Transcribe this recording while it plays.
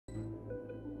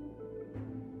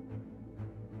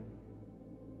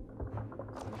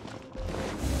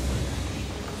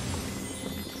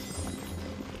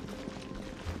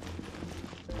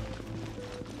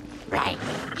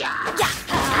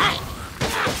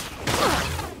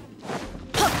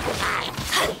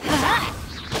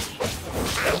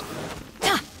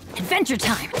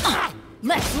Adventure time!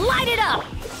 Let's light it up!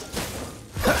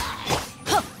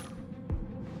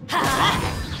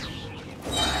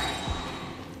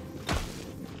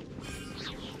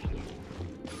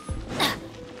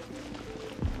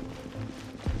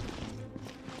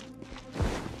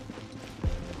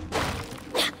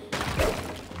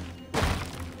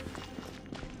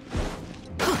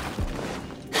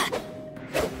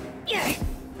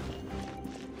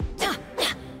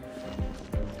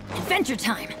 Adventure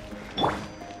time!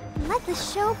 Let the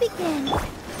show begin.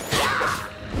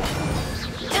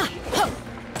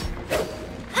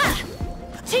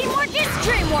 Teamwork is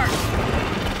dreamwork!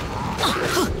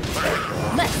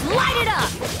 Let's light it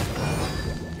up!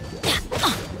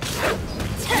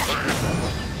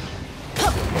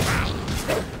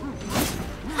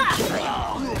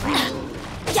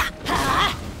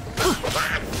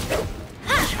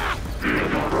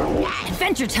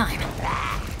 Adventure time!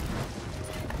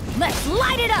 Let's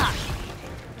light it up!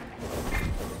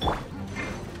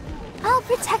 I'll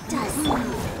protect us.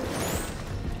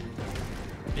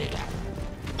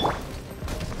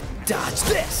 Dodge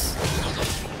this!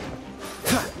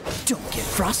 Don't get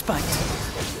frostbite.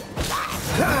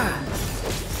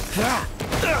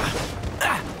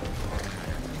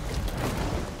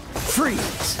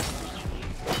 Freeze!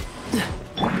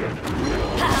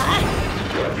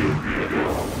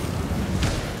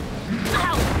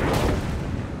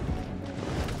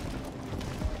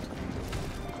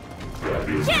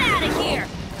 Get out of here!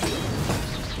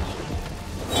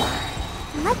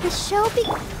 Let the show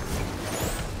begin.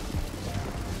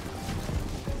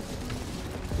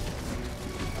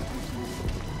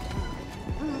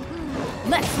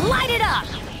 Let's light it up!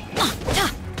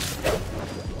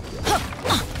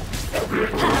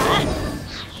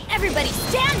 Everybody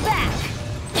stand back!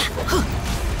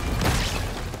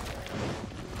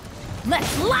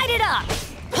 Let's light it up!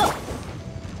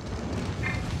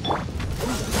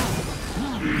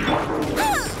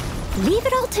 Leave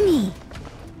it all to me.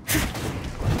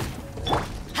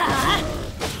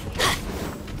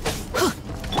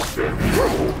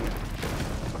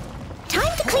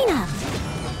 Time to clean up.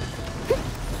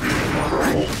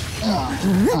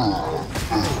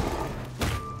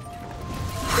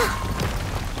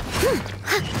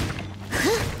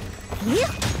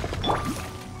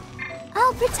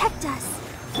 I'll protect us.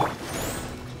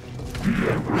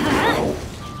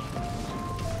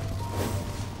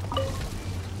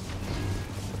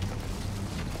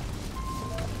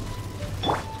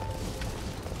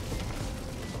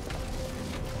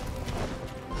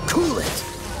 Cool it!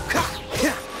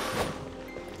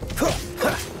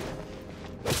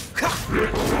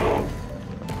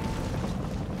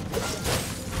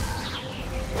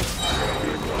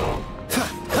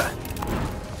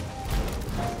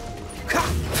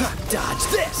 Dodge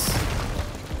this!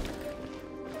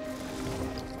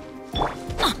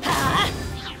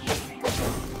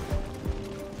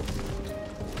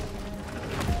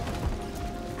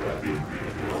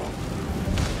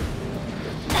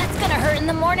 That's gonna hurt in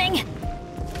the morning!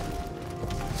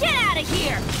 Get out of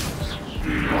here!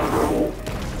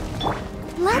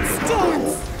 Let's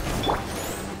dance.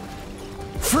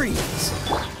 Freeze!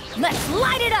 Let's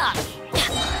light it up!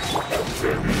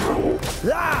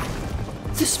 Ah!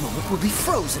 This moment will be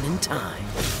frozen in time.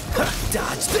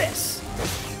 Dodge this!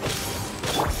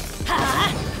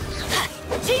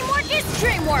 Teamwork is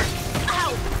dreamwork!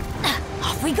 Ow!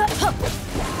 Off we go!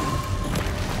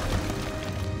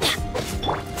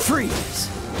 Freeze!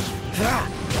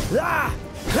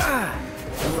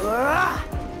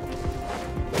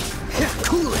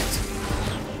 Cool it!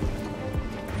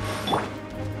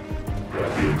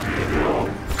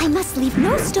 I must leave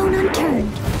no stone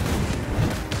unturned.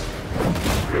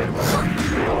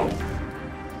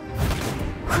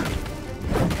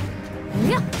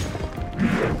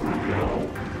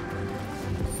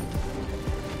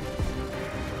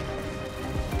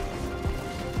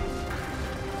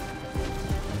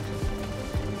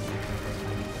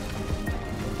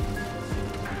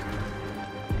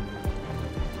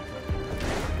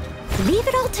 Leave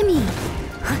it all to me.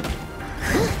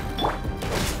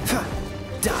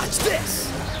 Dodge this!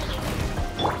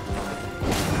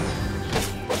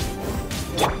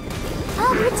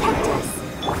 I'll protect us.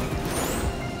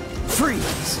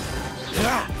 Freeze!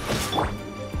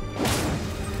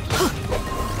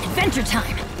 Adventure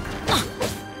time!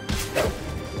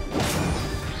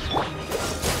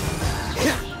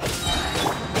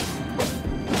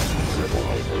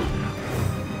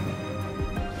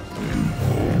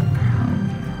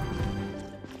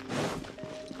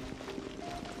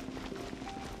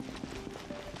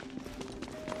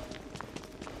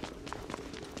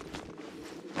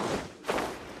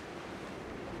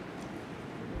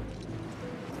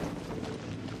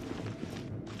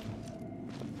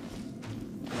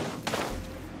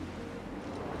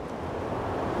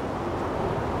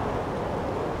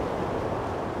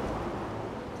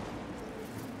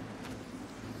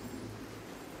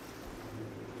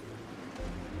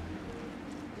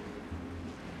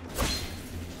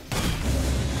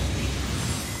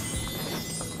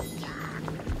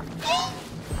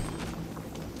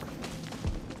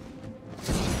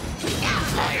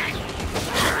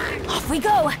 we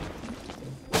go!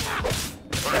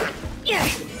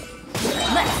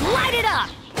 Let's light it up!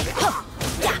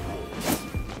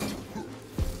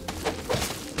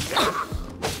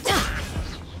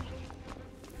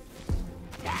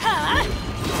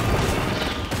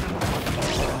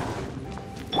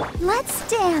 Let's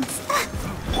dance.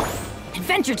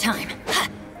 Adventure time!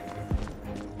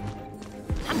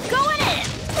 I'm going in!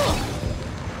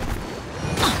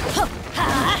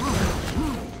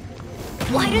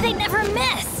 Why do they never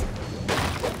miss?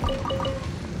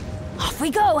 Off we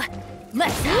go!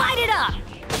 Let's light it up!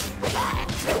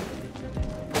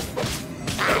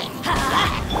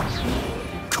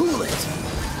 Cool it!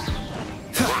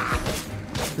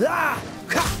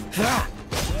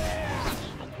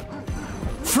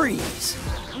 Freeze!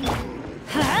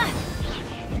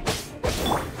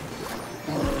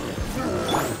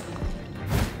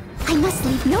 I must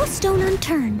leave no stone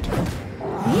unturned.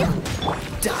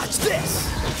 Dodge this!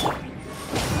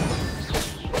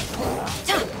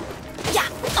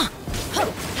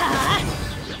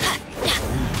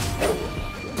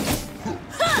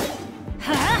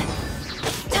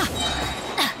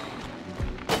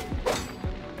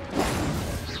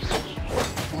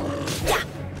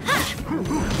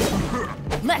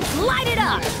 Let's light it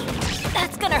up!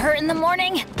 That's gonna hurt in the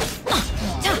morning!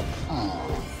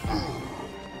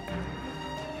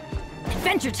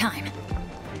 Adventure time!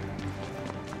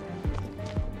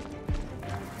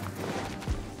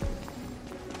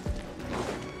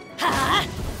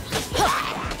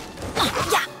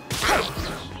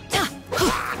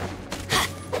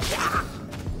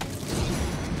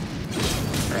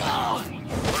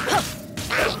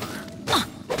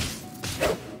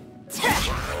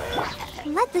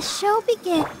 Let the show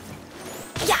begin.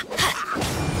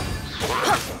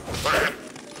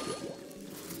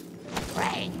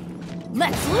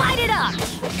 Let's light it up!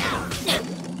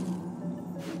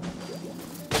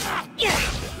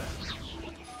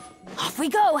 Off we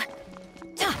go!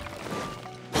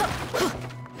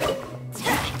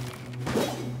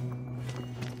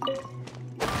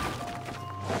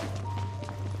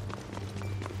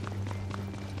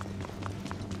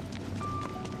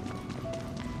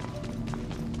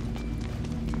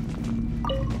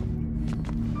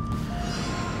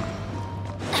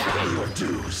 Pay your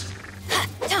dues.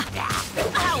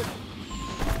 Ow!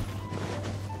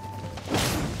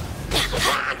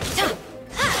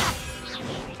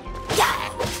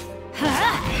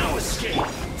 No escape.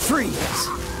 Freeze!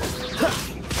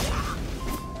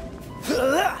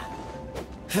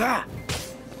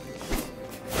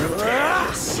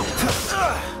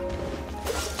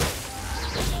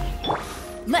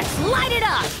 Let's light it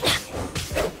up!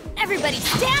 Everybody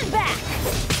stand back!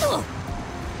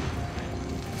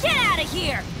 Get out of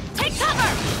here! Take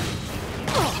cover!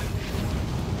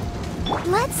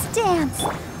 Let's dance.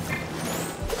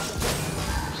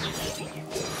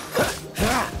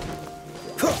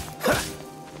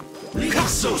 Leaving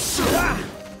so soon.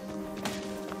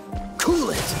 Cool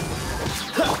it!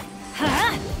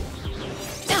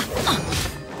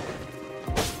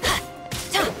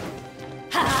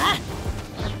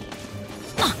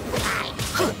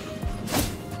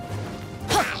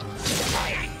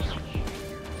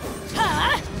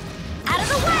 Out of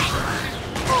the way!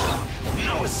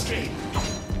 No escape.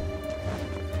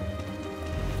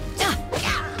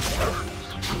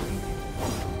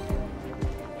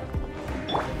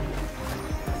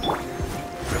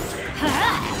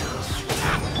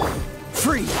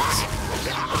 Freeze!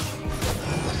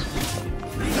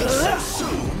 Leaving so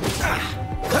soon.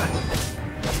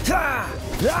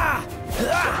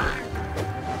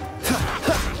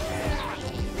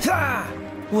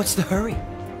 What's the hurry?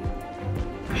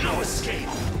 No escape.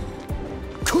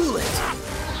 Cool it!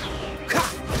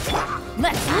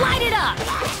 Let's light it up!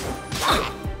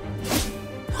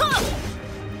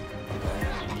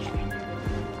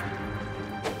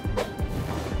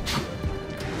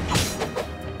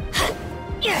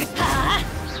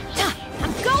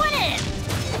 I'm going in!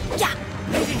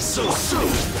 Leaving so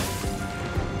soon.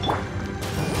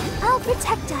 I'll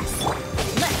protect us.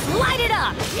 Let's light it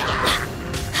up!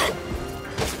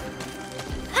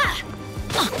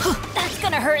 That's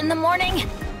gonna hurt in the morning!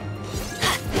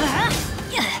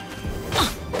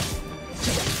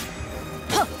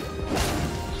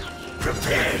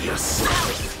 Prepare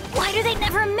yourself. Why do they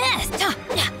never miss?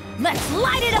 Let's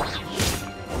light it up!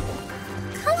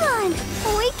 Come on,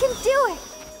 we can do it.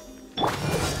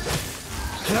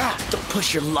 Don't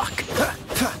push your luck.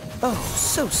 Oh,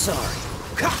 so sorry.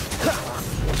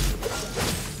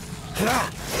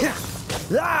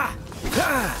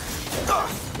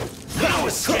 No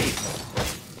escape.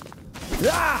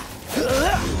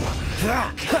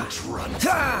 Can't run from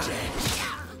death.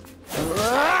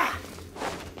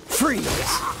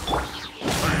 Freeze!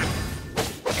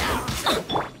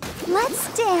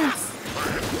 Let's dance.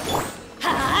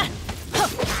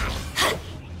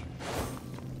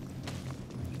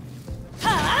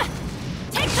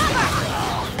 Take cover!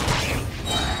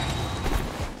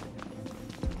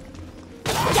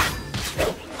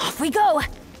 Off we go!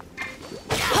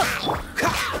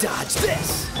 Dodge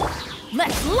this!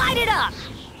 Let's light it up!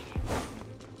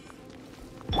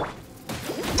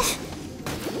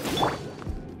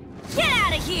 Get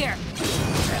out of here!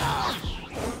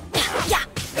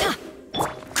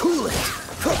 Cool it!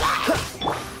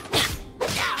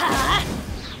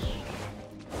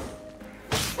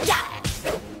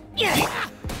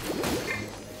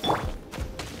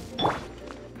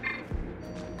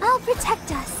 I'll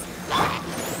protect us.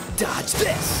 Dodge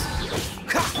this!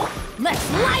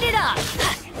 Let's light it up!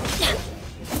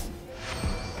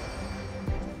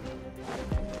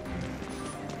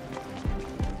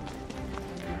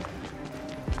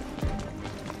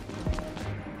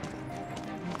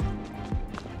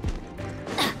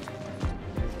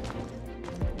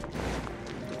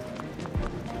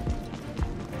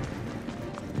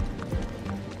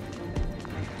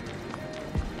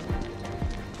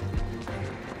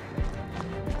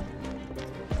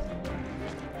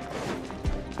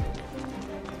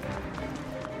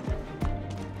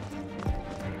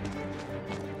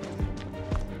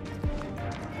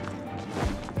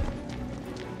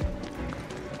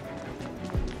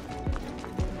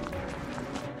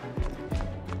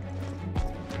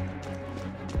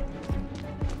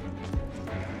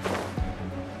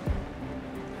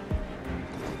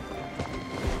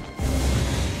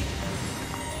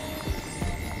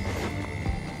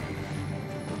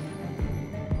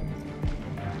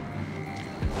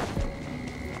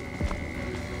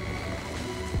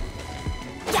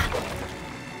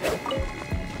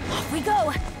 Off we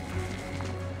go!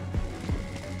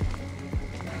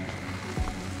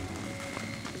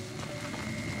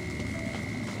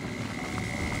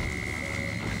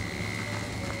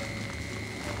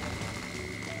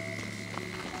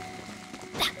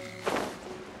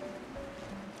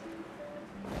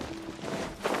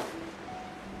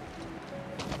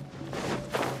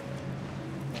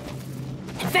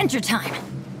 Adventure time!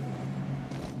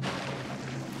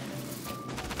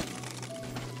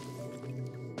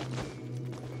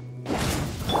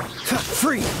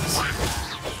 Freeze!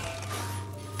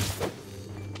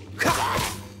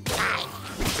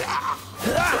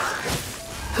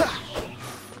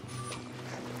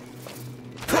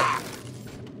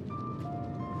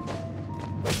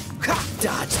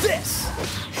 Dodge this!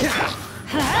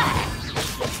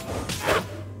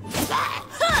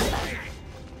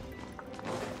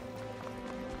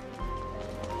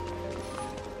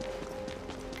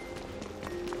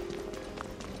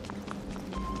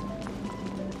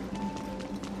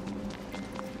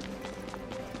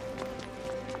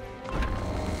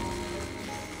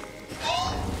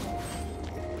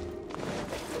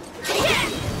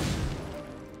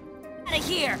 Out of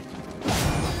here!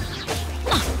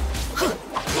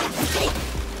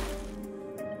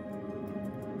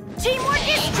 Teamwork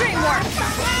is dreamwork!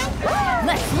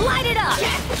 Let's light it up!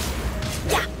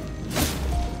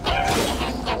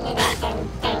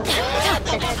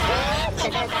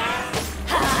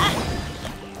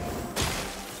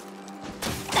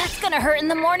 That's gonna hurt in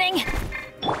the morning!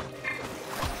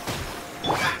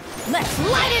 Let's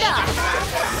light it up!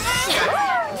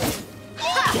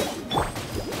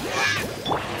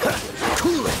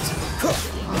 Cool it!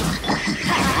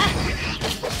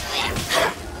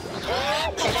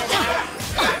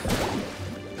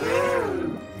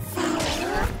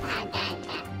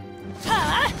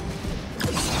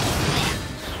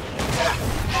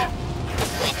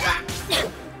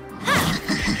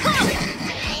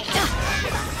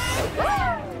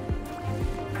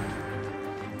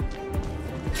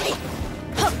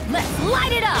 Let's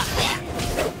light it up!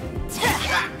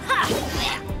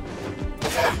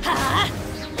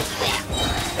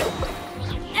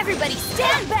 Everybody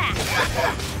stand back!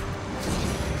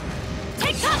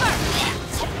 Take cover!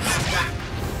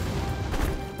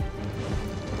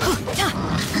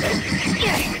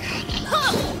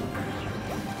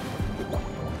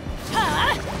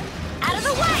 Out of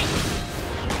the way!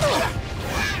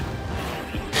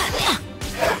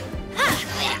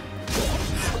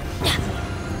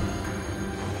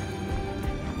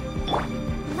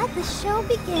 Let the show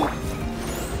begin.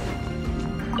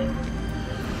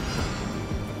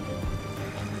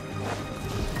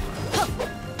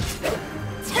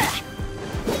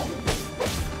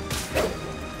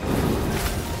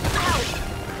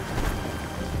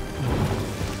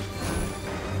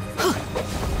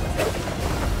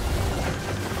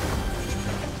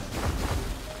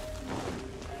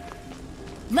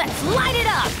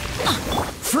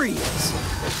 Freeze!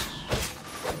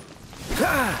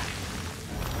 Ah!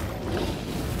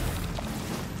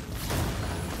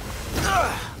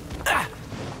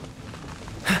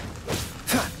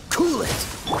 Cool it!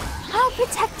 I'll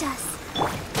protect us.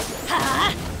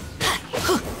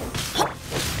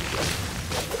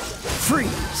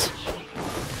 Freeze!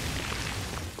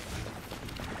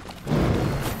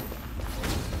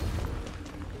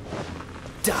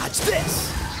 Dodge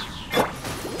this!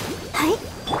 Hey,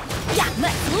 Yeah,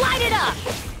 let's light it up!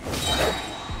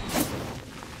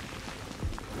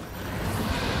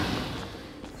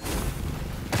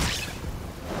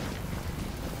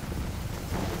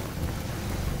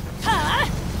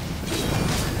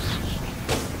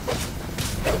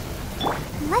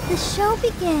 let the show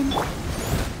begin.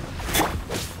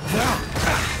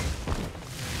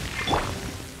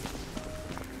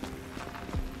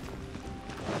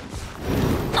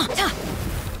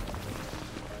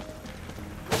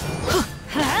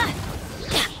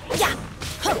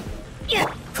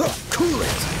 Cool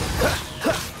it!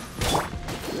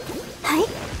 Hey.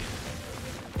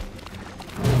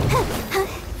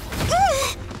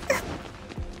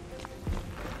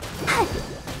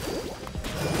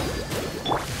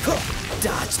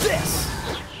 Dodge this!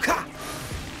 Ha!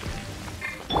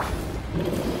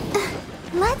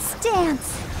 Let's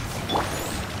dance.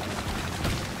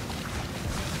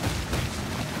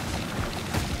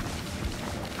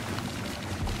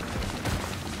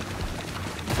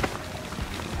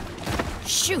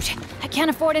 Shoot! I can't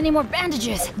afford any more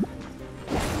bandages.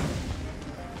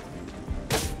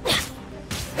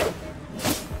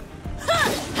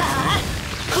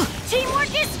 Teamwork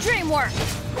is dreamwork!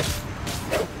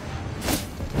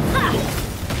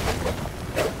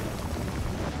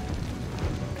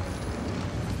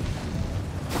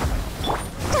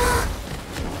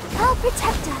 I'll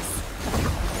protect us.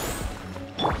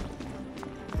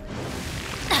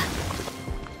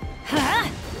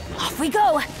 Off we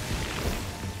go!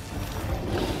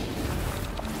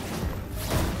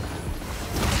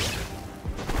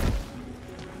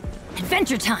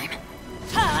 Adventure time!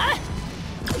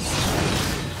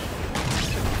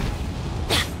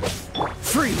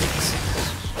 Freeze!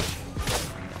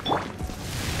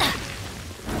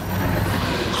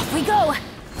 Off we go!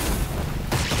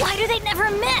 Why do they never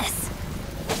miss?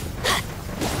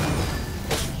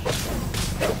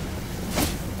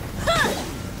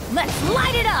 Let's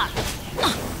light it up!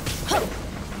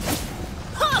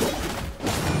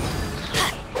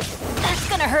 That's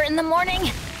gonna hurt in the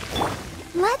morning.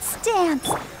 Let's dance.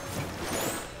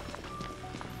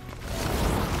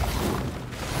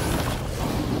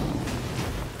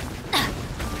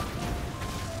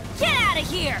 Get out of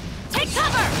here! Take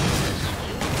cover!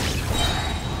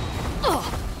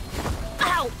 Ugh.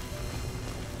 Ow!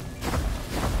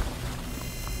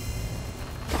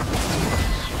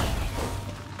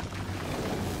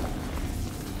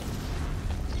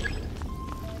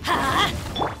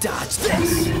 Dodge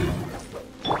this!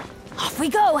 Off we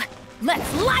go!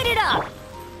 Let's light it up!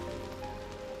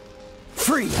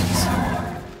 Freeze!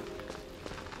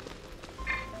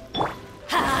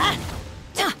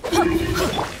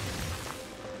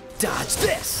 Dodge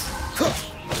this!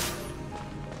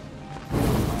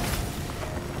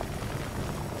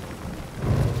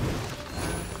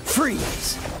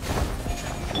 Freeze!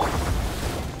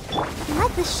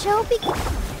 Let the show begin.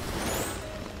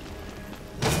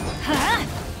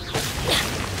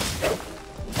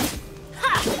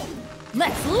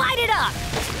 Let's light it up!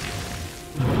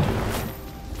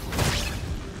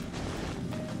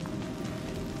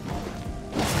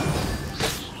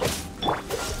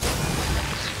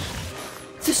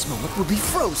 This moment will be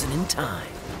frozen in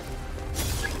time.